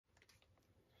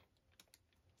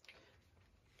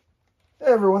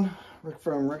Hey everyone, Rick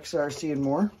from Rick's RC and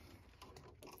More.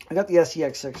 I got the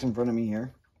SCX6 in front of me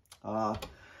here. I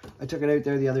took it out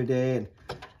there the other day, and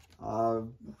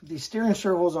the steering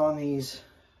servos on these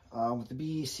with the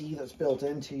BEC that's built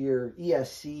into your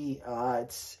ESC,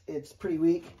 it's pretty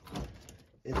weak.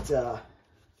 It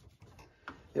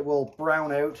will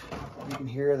brown out. You can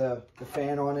hear the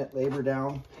fan on it labor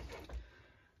down.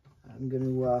 I'm going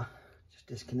to just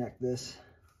disconnect this.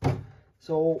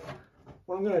 So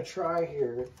what I'm going to try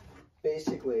here,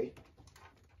 basically,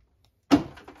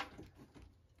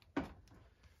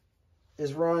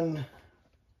 is run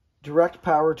direct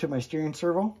power to my steering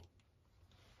servo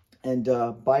and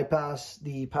bypass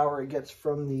the power it gets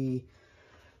from the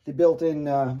built-in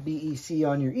BEC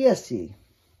on your ESC,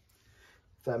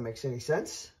 if that makes any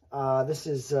sense. This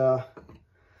is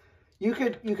you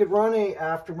could run a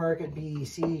aftermarket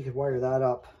BEC. You could wire that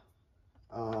up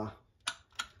to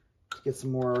get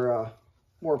some more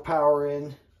power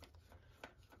in.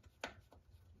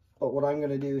 But what I'm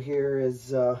going to do here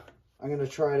is I'm going to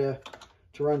try to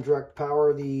run direct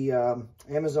power. The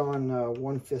Amazon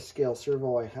 1/5 scale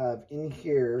servo I have in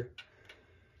here,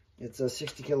 it's a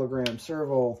 60 kilogram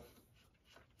servo,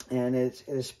 and it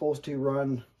is supposed to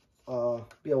run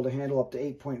be able to handle up to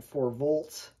 8.4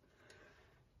 volts.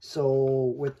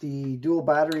 So with the dual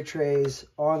battery trays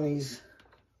on these,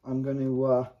 I'm going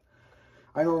to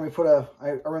I normally put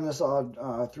I run this on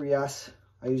 3S.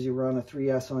 I usually run a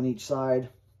 3S on each side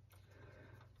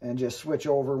and just switch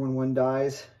over when one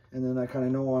dies. And then I kind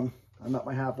of know I'm at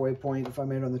my halfway point if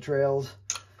I'm out on the trails.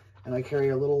 And I carry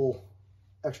a little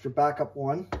extra backup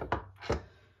one.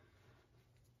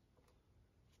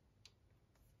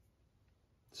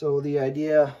 So the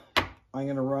idea, I'm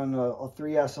going to run a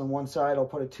 3S on one side. I'll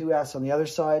put a 2S on the other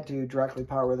side to directly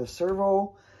power the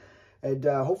servo and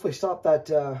hopefully stop that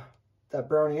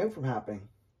browning out from happening.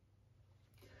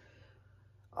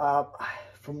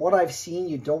 From what I've seen,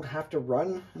 you don't have to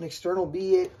run an external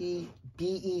BEC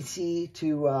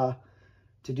to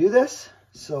do this.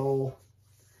 So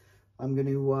I'm going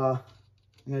to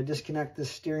disconnect this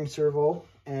steering servo,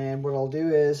 and what I'll do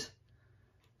is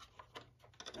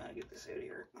get this out of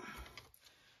here.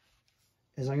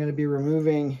 Is I'm going to be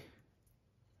removing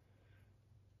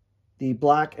the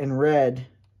black and red,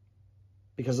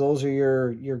 because those are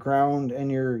your ground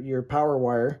and your power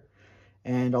wire,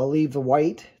 and I'll leave the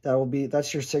white.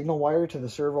 That's your signal wire to the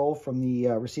servo from the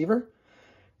receiver,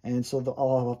 and so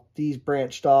I'll have these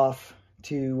branched off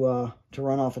to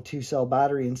run off a 2-cell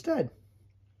battery instead.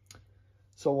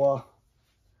 So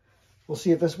we'll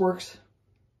see if this works.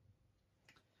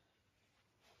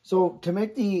 So to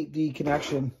make the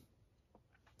connection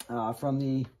from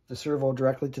the servo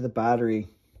directly to the battery,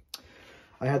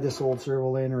 I had this old servo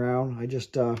laying around. I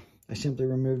simply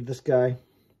removed this guy,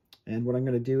 and what I'm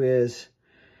going to do is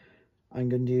I'm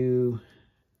going to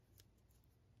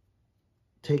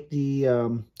take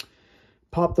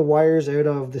pop the wires out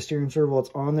of the steering servo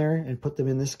that's on there and put them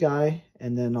in this guy,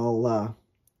 and then I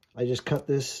just cut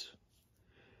this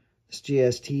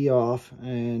GST off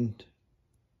and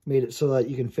made it so that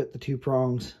you can fit the 2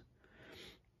 prongs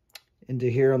into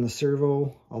here on the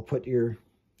servo. I'll put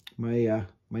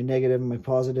my negative and my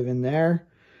positive in there,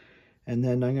 and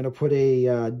then I'm going to put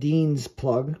a Dean's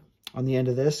plug on the end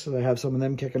of this, so I have some of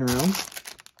them kicking around,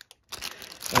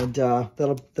 and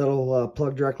that'll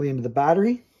plug directly into the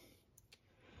battery.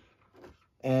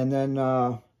 And then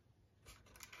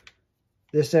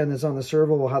this end that's on the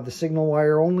servo will have the signal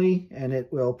wire only, and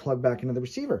it will plug back into the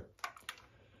receiver.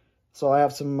 So I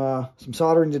have some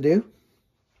soldering to do.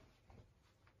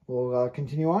 We'll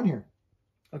continue on here.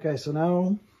 Okay, so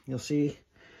now you'll see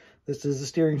this is the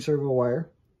steering servo wire.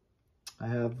 I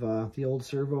have the old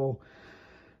servo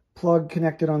plug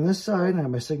connected on this side. I have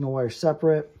my signal wire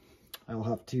separate. I'll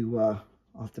have to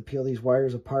peel these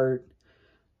wires apart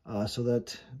so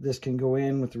that this can go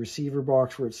in with the receiver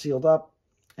box where it's sealed up,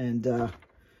 and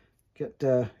get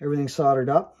everything soldered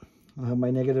up. I'll have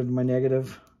my negative and my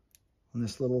negative on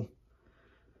this little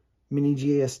mini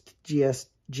JST,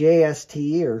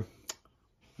 or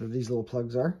whatever these little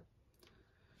plugs are.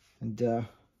 And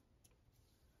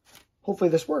hopefully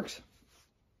this works.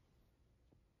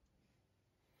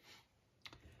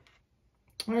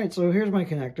 All right, so here's my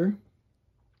connector,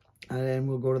 and then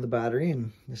we'll go to the battery,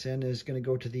 and this end is going to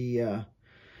go to the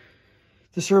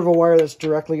servo wire that's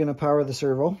directly going to power the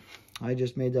servo. I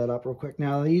just made that up real quick.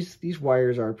 Now these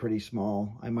wires are pretty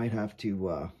small. I might have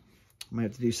to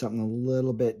do something a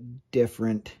little bit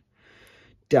different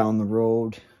down the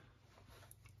road.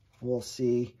 We'll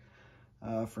see.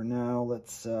 For now,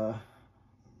 let's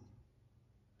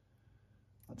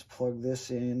plug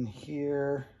this in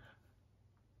here.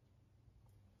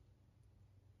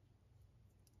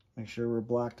 Make sure we're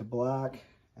black to black.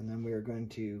 And then we are going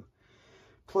to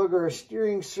plug our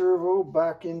steering servo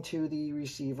back into the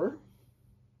receiver.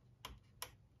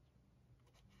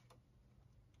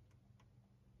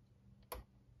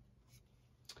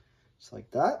 Just like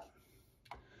that.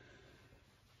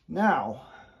 Now,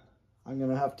 I'm going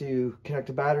to have to connect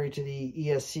the battery to the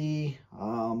ESC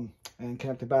and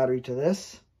connect the battery to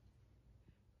this.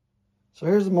 So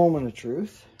here's the moment of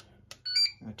truth.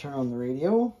 I'm going to turn on the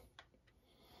radio.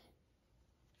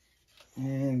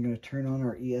 And I'm going to turn on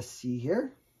our ESC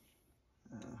here.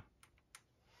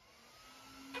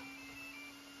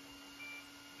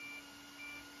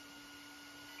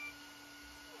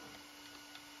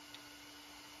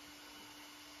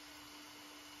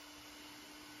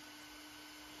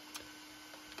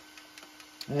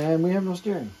 And we have no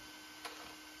steering.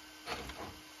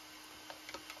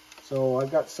 So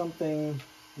I've got something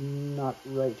not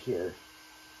right here.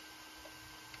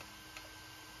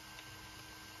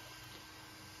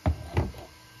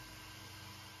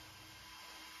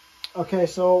 Okay,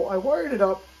 so I wired it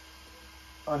up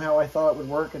on how I thought it would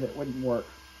work, and it wouldn't work.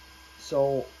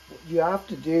 So what you have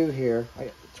to do here,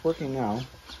 it's working now.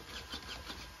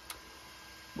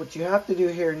 What you have to do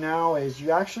here now is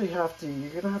you actually have to,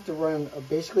 you're going to have to run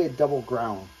basically a double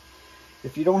ground.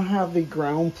 If you don't have the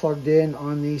ground plugged in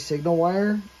on the signal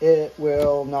wire, it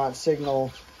will not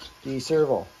signal the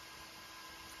servo.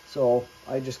 So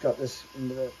I just got this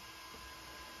into the,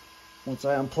 once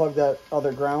I unplug that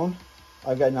other ground,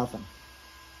 I've got nothing.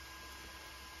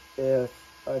 If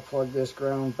I plug this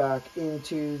ground back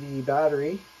into the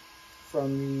battery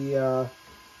from the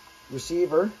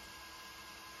receiver,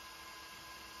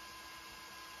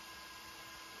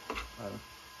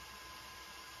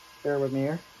 bear with me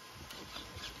here.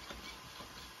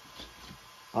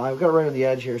 I've got it right on the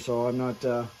edge here, so I'm not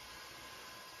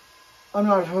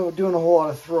doing a whole lot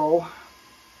of throw.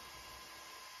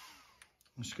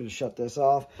 I'm just going to shut this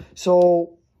off.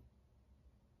 So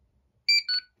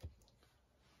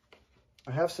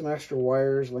I have some extra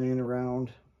wires laying around.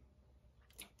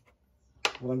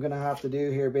 What I'm going to have to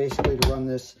do here basically to run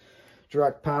this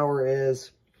direct power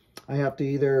is I have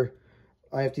to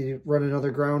run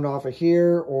another ground off of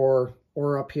here or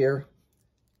up here,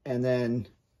 and then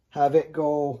have it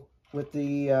go with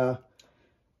the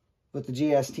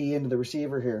GST into the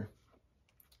receiver here.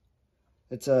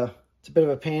 It's a bit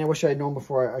of a pain. I wish I had known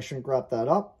before I shrink wrap that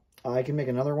up. I can make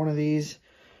another one of these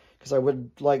because I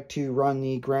would like to run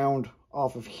the ground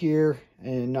off of here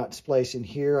and not splice in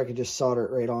here. I could just solder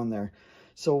it right on there.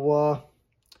 So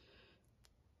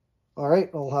all right,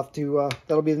 I'll have to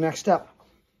that'll be the next step.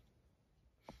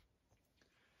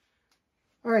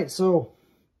 All right, so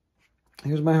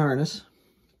here's my harness.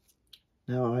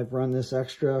 Now I've run this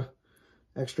extra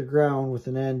ground with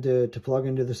an end to plug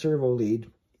into the servo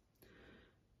lead,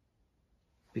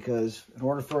 because in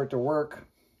order for it to work,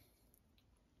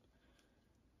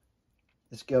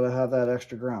 it's got to have that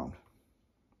extra ground.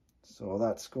 So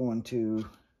that's going to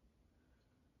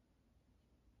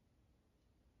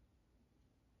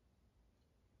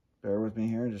bear with me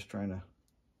here, just trying to.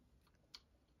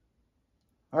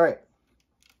 All right.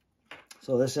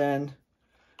 So this end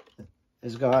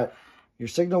has got your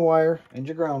signal wire and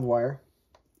your ground wire,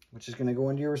 which is going to go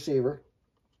into your receiver.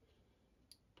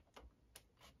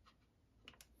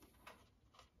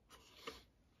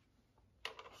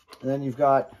 And then you've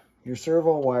got your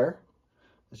servo wire.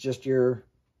 It's just going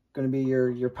to be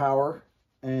your power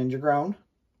and your ground.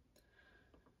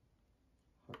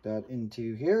 Hook that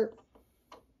into here.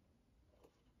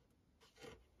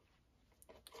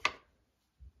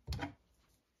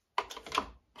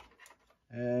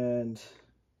 And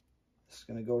it's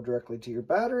going to go directly to your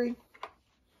battery.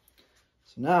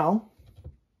 So now,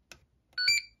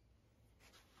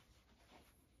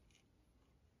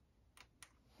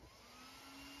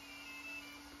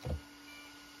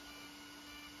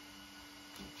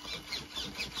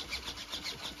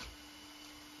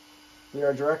 we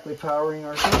are directly powering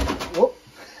our servo. Whoop!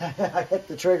 I hit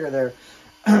the trigger there.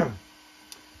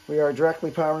 We are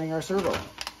directly powering our servo.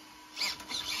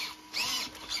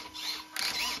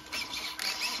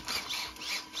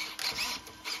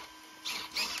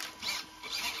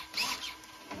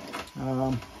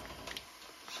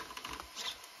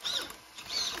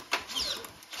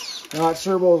 Now that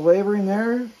servo is wavering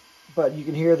there, but you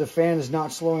can hear the fan is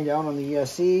not slowing down on the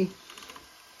ESC.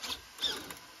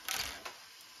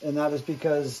 And that is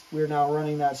because we're now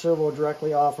running that servo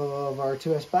directly off of our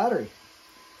 2S battery.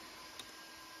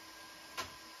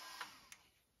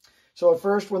 So at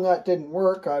first, when that didn't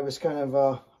work, I was kind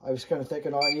of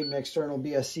thinking, oh, I need an external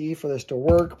BSC for this to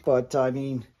work. But I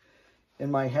mean, in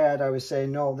my head, I was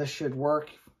saying, no, this should work.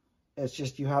 It's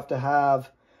just you have to have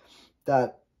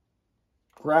that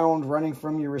ground running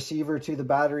from your receiver to the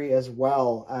battery as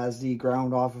well as the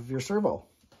ground off of your servo.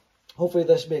 Hopefully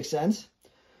this makes sense.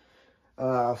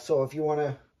 So if you want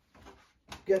to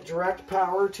get direct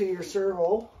power to your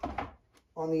servo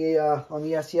on the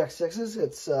SCX6s,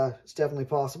 it's definitely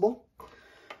possible.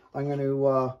 I'm going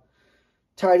to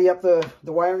tidy up the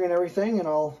wiring and everything, and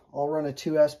I'll run a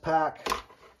 2S pack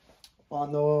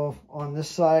on this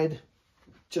side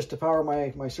just to power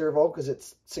my servo, because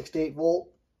it's 6 to 8 volt,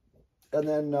 and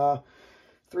then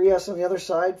 3S on the other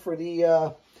side for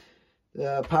the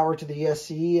power to the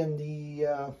ESC and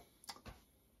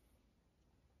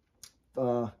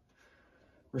the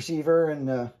receiver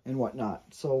and whatnot.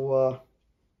 So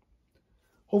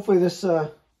hopefully this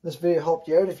video helped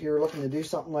you out if you're looking to do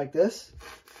something like this.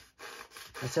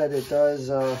 I said it does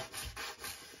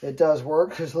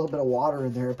work. There's a little bit of water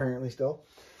in there apparently still.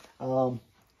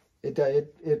 It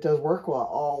does work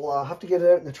well. I'll have to get it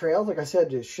out in the trail. Like I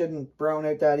said, it shouldn't brown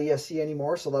out that ESC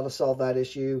anymore, so that'll solve that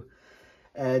issue.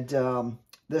 And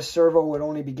this servo would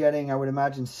only be getting, I would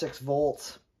imagine, 6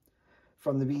 volts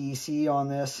from the BEC on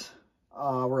this,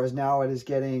 whereas now it is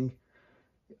getting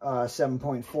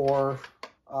 7.4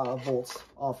 volts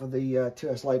off of the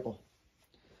 2S LiPo.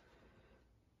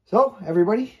 So,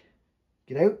 everybody,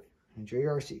 get out and enjoy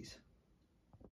your RCs.